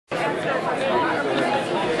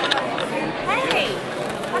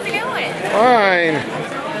Fine.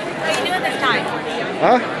 How you doing this time?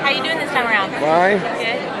 Huh? How you doing this time around? Fine.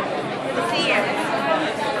 Good. Good to see you.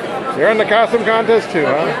 You're in the costume contest too,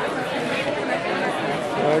 huh?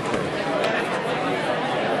 Okay.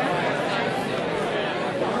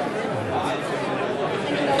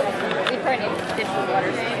 We probably need to dip some water.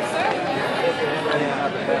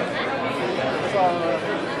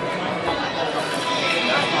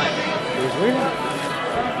 Excuse me?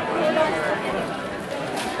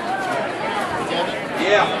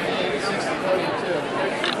 Yeah.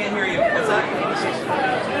 Can't hear you. What's that?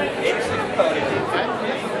 86 coded.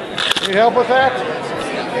 Need help with that?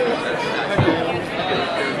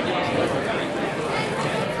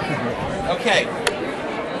 Okay.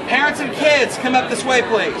 Parents and kids, come up this way,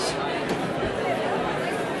 please.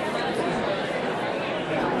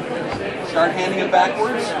 Start handing them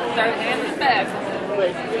backwards. Start handing it back.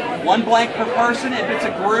 One blank per person. If it's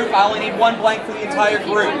a group, I only need one blank for the entire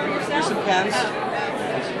group. Here's some pens.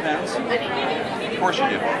 Here's some pens. Of course you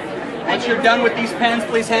do. Once you're done with these pens,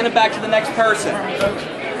 please hand them back to the next person.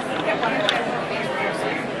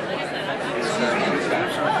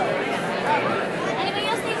 Anybody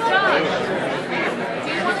else need one? Do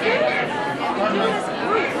you want to do it?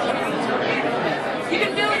 You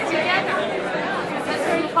can do it together. That's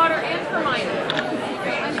Harry Potter and Hermione.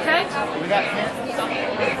 Okay?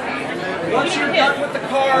 Once you're done with the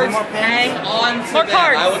cards, hang on to them.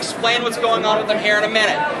 I will explain what's going on with them here in a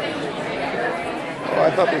minute. Oh, I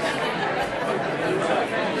thought this.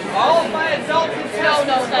 All of my adult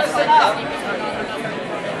contestants, listen up.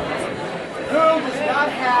 Who does not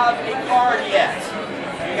have a card yet?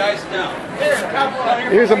 You guys know.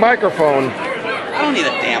 Here's a microphone. I don't need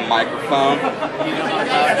a damn microphone. You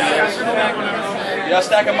got a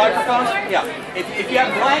stack of microphones? Yeah. If you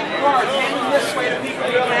have blank cards, hand them this way to people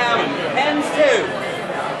who don't have them. Pens too.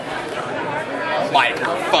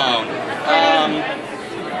 Microphone.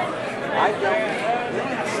 I don't.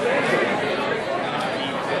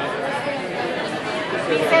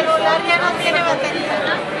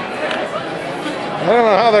 I don't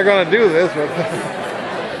know how they're going to do this, but.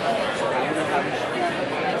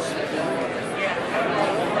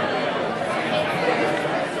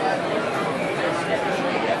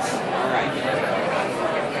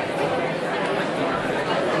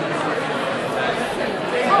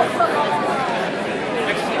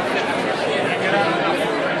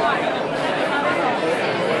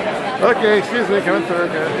 Okay, excuse me, coming through.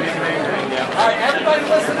 All right, everybody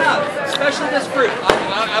listen up, especially this group.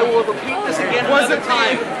 I will repeat this again another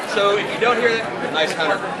time, so if you don't hear it, nice,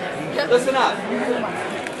 Hunter. Listen up.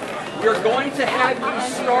 We're going to have you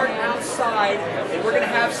start outside, and we're going to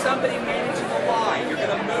have somebody managing the line. You're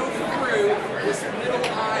going to move through this middle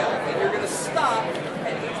aisle, and you're going to stop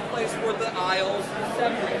at each place where the aisles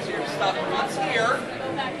separate. So you're going to stop once here,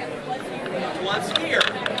 once here.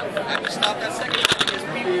 After you stop that second time, as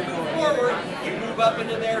people move forward, you move up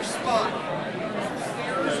into their spot.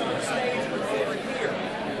 Stairs on the stage are over here.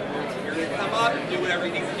 You're going to come up and do whatever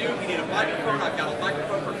you need to do. If you need a microphone, I've got a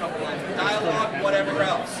microphone for a couple lines of dialogue, whatever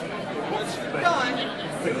else. Once you're done,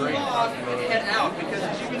 move off and head out, because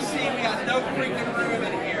as you can see, we got no freaking room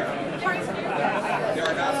in here. There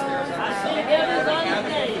are not stairs on the side.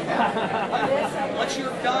 Once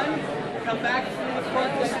you're done, come back through the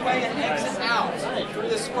front this way and exit out through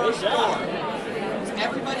this first door. Does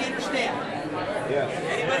everybody understand? Yes.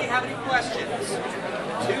 Anybody have any questions?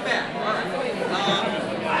 Too bad. All right.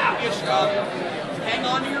 Hang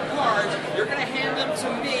on to your cards. You're going to hand them to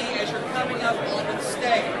me as you're coming up onto the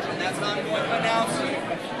stage, and that's how I'm going to announce you.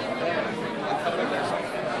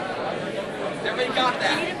 Everybody got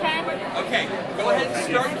that? Okay. Go ahead and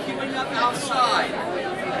start queuing up outside.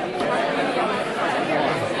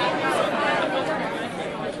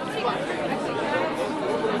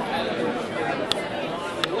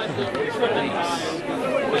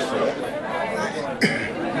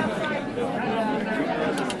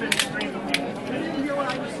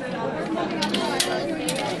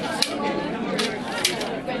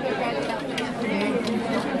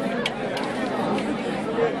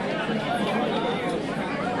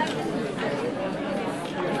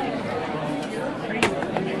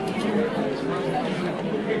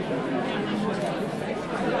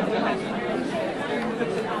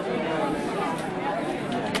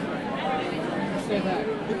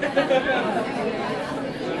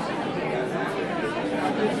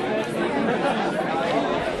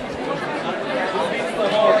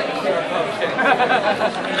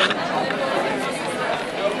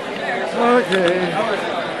 Okay.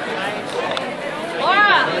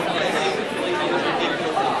 Laura!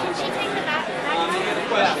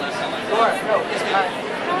 Laura, no.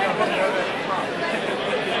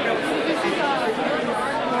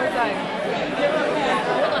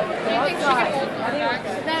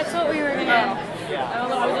 we were gonna. I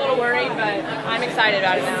was a little worried, but I'm excited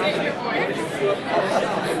about it now.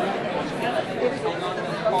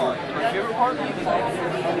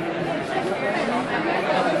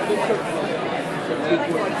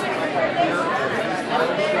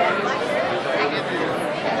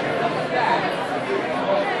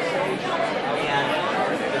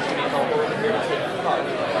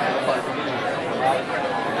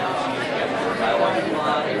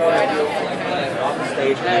 Off the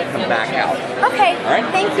stage and come back out. Okay. All right?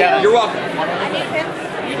 Thank you. Yeah, you're welcome. I need pens.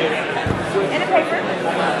 You do. And a paper.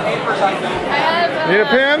 Papers, I know. I have. Need a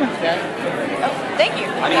pen? Oh, thank you.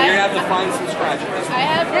 I mean, you're gonna have to find some scratches. I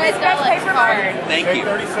have There is Red scratch paper card. Thank you.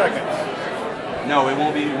 30 seconds. No, it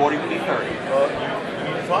won't be. It won't even be 30. Well, you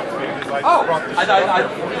need to talk to me because I Oh, brought this I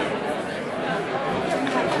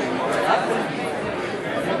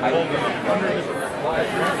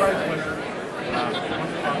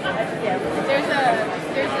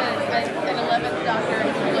There's an 11th Doctor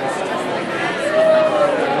who looks just like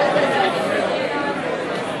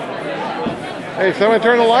Hey, someone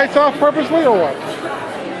turn the lights off purposely or what?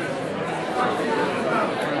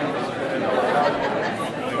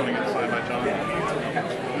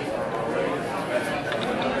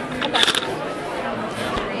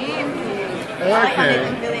 I like how they Okay.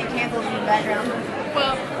 put billion candles in the background.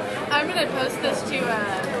 Well, I'm gonna post this to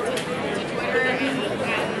Twitter and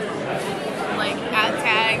like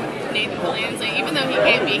tag Nathan Williams. Like, even though he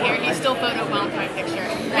can't be here, he still photobombed my picture.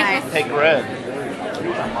 Nice. Take red. Because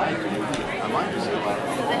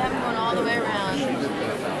they have them going all the way around.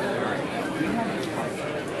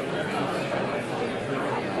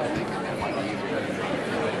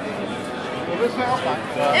 Will this help?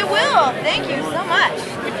 It will. Thank you so much.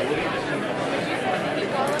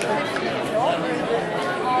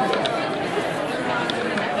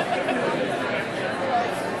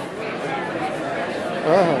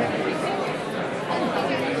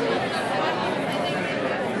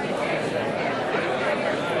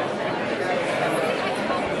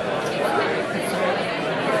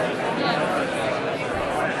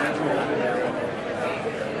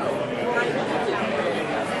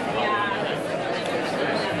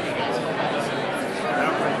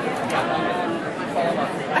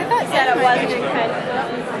 I thought that it wasn't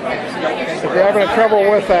If you're having trouble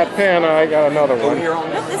with that pen, I got another Over one. here on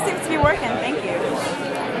Nope, this seems to be working. Thank you.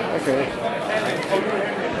 Okay.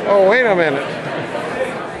 Oh, wait a minute.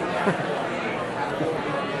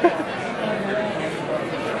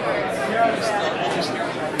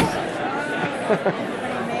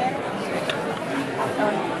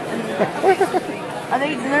 Are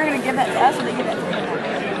they're going to give that to us or they give that to them?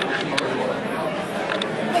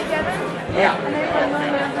 Hey, Devin? Yeah. And they're going 1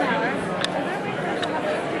 million miles an hour.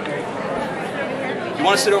 You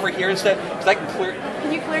want to sit over here instead? Because I can clear.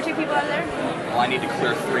 Can you clear 2 people out of there? Well, I need to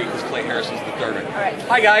clear 3 because Clay Harrison's the third one. All right.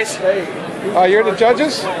 Hi guys. You're the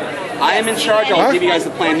judges? I am in charge. I'll Huh? give you guys the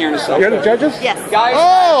plan here in a second. You're the judges? Yes. Guys,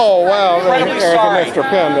 Oh, well, incredibly there's sorry. an extra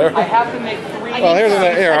pen there. I have to make 3. Well, here's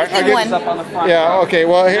an here. I just I'll need get, one. Up on the front. yeah, okay,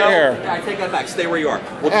 well, No, here. I take that back. Stay where you are.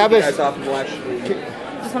 We'll Have keep you this- guys off and we'll actually.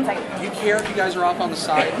 Just 1 second. Do you care if you guys are off on the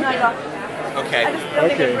side? No, I got. Okay. I just don't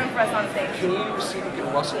think Okay. there's room for us on stage. Can you see if you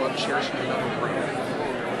can rustle up chairs from another room?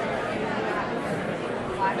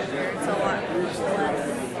 Last year, it's a lot less.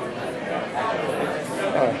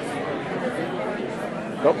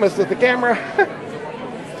 Don't miss the camera.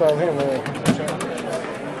 So, hang on a minute.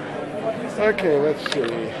 Okay, let's see. As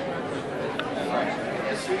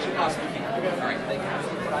soon as you possibly can. All right, thank you.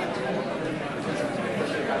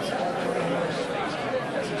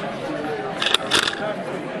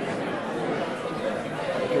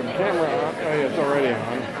 Turn the camera on. Oh, yeah, it's already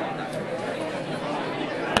on.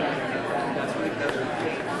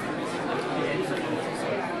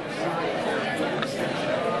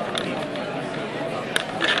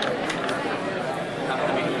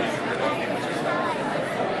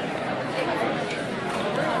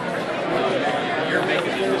 You're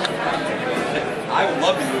making me this. I would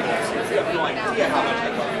love to do this. You have no idea how much I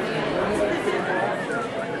love it.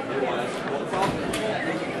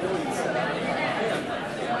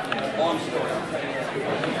 Long story.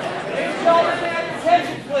 Ladies and gentlemen, may I have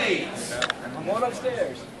attention, please? I'm going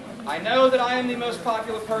upstairs. I know that I am the most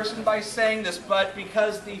popular person by saying this, but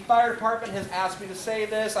because the fire department has asked me to say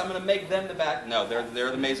this, I'm going to make them the back. No, they're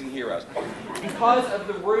the amazing heroes. Because of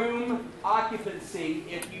the room occupancy,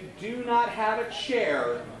 if you do not have a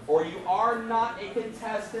chair or you are not a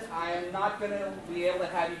contestant, I am not going to be able to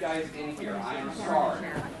have you guys in here. I am sorry.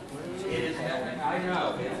 It is, I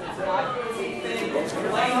know. It's not anything.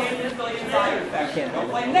 Blame Nathan's design infection. Don't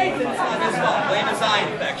blame Nathan. It's not his fault. Blame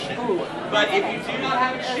design infection. But if you do not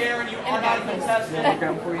have a chair and you are not a contestant, I am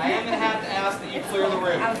going to have to ask that you clear the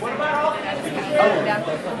room. What about?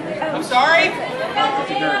 I'm sorry?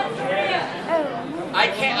 I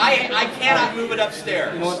cannot move it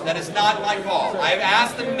upstairs. That is not my call. I have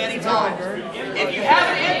asked them many times. If you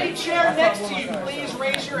have an empty chair next to you, please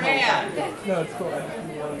raise your hand. No, it's cool. I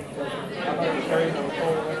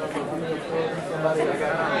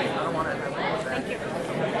don't want to have Thank you.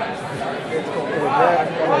 It's cool. On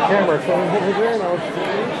the camera, so over there now.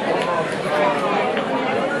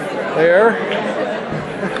 There.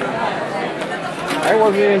 I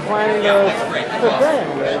wasn't even planning to sit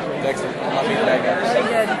down. Dexter, I'll be back. Really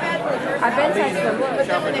good. I've been texting them. But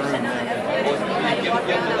then when they sent out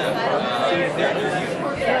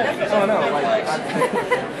Oh no, like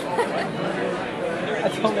I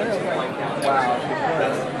told her, wow.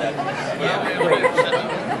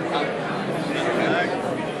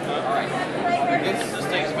 This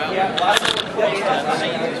takes about last one close to the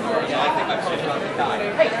same as far as I think I've said about the guy.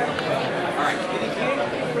 All right.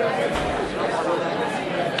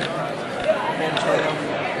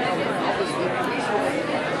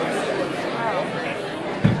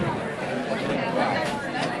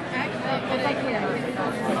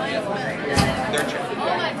 Their chair.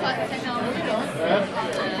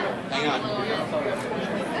 Hang on.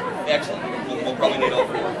 Excellent. We'll probably need all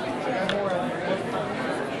three.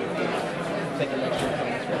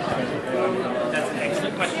 That's an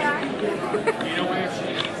excellent question. Do you know where she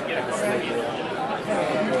needs to get a custodian?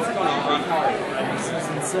 What's going on, Ron? This is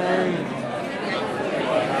insane.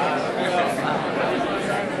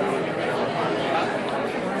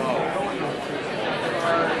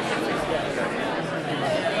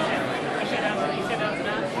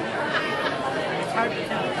 It's hard to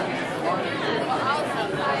tell.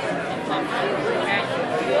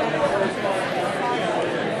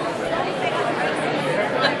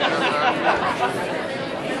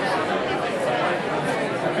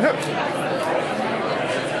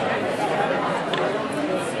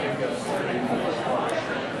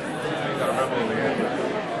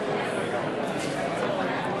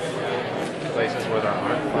 Places where there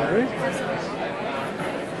aren't flattering.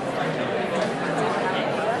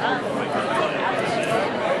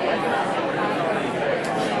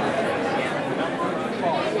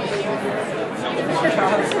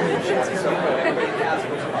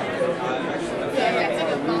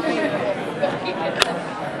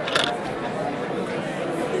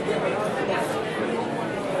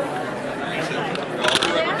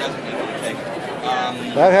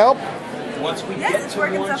 That help? Once we Yes, get it's to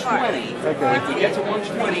working so far. 120, Okay. if we get to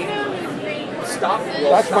 120, stop.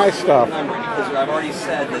 That's my stuff. Number, because I've already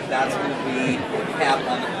said that that's going to be capped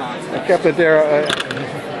on the I content. kept it there.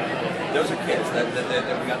 Those are kids that we got. They're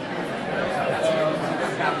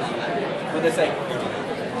capped on that. What they say? You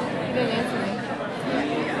didn't answer me.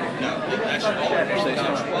 No, actually, all of them say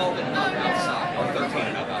 12 and up outside, or 13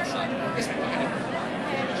 and up outside.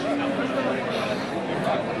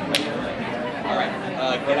 All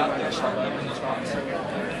right, get out there, start numbering those boxes. But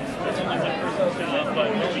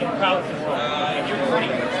we'll be crowd control. You're pretty.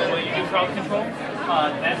 So when you do crowd control,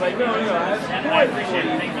 that's like, no, and I appreciate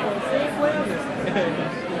it. Thank you.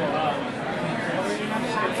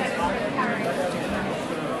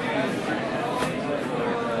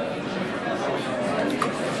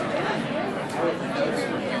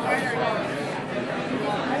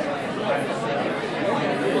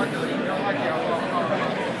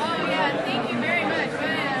 Oh yeah, thank you very much. My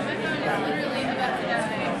phone is literally about to die.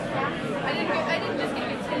 I didn't just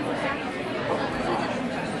get it.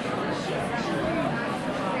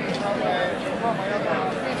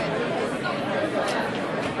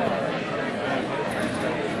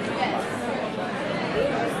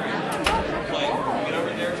 Get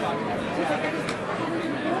over there, talk.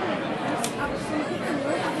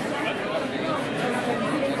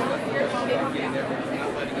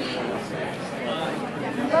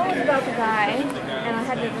 My phone was about to die, and I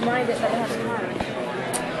had to remind it that it had a charge.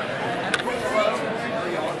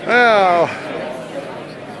 Oh.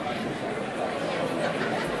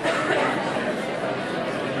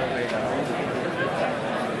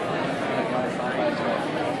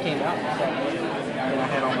 Came out. And I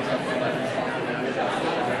had almost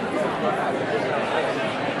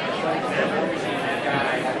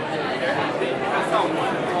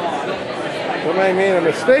What I made a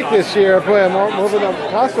mistake this year. I put moving the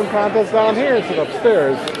costume contest down here instead of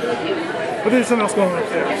upstairs. But there's something else going on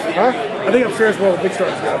upstairs. Huh? I think upstairs where all the big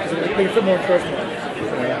stars go, because they can fit more in first one.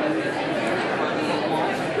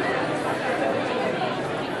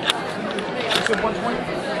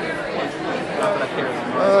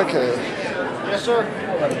 Okay. Yes, sir.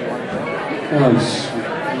 Oh, sweet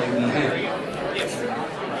lady.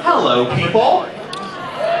 Hello, people.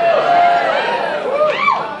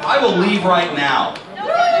 I will leave right now.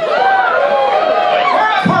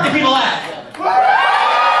 Where are party people at?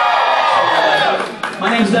 My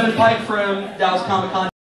name is Devin Pike from Dallas Comic Con.